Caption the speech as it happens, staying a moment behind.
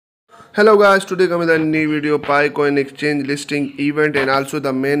Hello guys, today come with a new video. Pi coin exchange listing event and also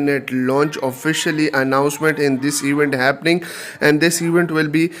the mainnet launch officially announcement in this event happening, and this event will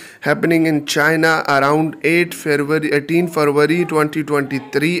be happening in China around 18 February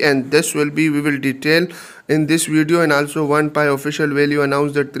 2023, and this will be we will detail in this video. And also one Pi official value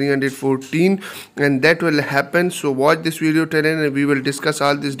announced at 314 and that will happen. So watch this video till end and we will discuss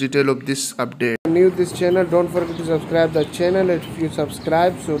all this detail of this update. New this channel, don't forget to subscribe the channel. If you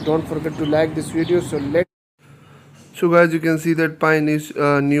subscribe, so don't forget to like this video. So guys, you can see that Pi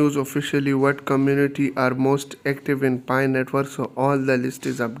news officially what community are most active in Pi network. So all the list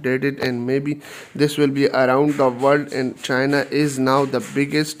is updated, and maybe this will be around the world, and China is now the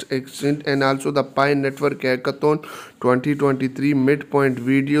biggest exchange. And also the Pi network hackathon 2023 midpoint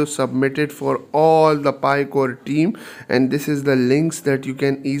video submitted for all the Pi core team, and this is the links that you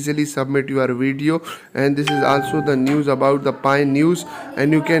can easily submit your video. And this is also the news about the Pi news,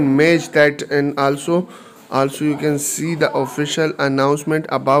 and you can match that. And also you can see the official announcement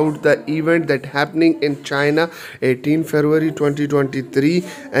about the event that happening in China 18 February 2023,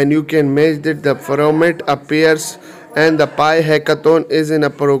 and you can match that the format appears. And the Pi hackathon is in a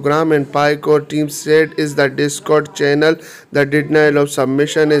program, and Pi core team said is the Discord channel. The deadline of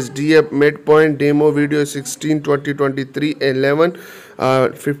submission is DF midpoint demo video 16 2023 11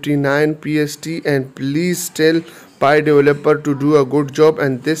 59 PST, and please tell Pi developer to do a good job.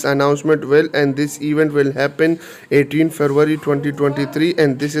 And this announcement will, and this event will happen 18 February 2023,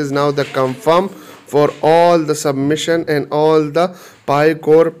 and this is now the confirm for all the submission and all the Pi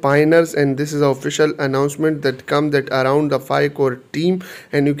core pioneers. And this is an official announcement that come that around the Pi core team,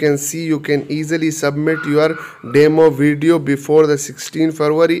 and you can see you can easily submit your demo video before the 16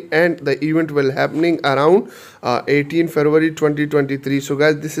 February, and the event will happening around 18 February 2023. So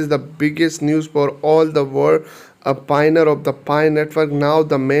guys, this is the biggest news for all the world. A pioneer of the Pi network. Now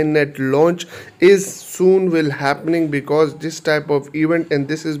the mainnet launch is soon will happening because this type of event, and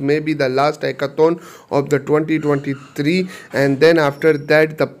this is maybe the last hackathon of the 2023, and then after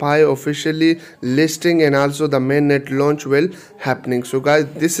that the Pi officially listing and also the mainnet launch will happening. So guys,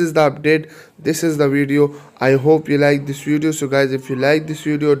 this is the update, this is the video. I hope you like this video. So guys, if you like this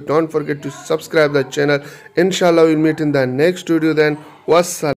video, don't forget to subscribe the channel. Inshallah we'll meet in the next video. Then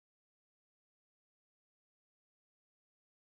wassalam.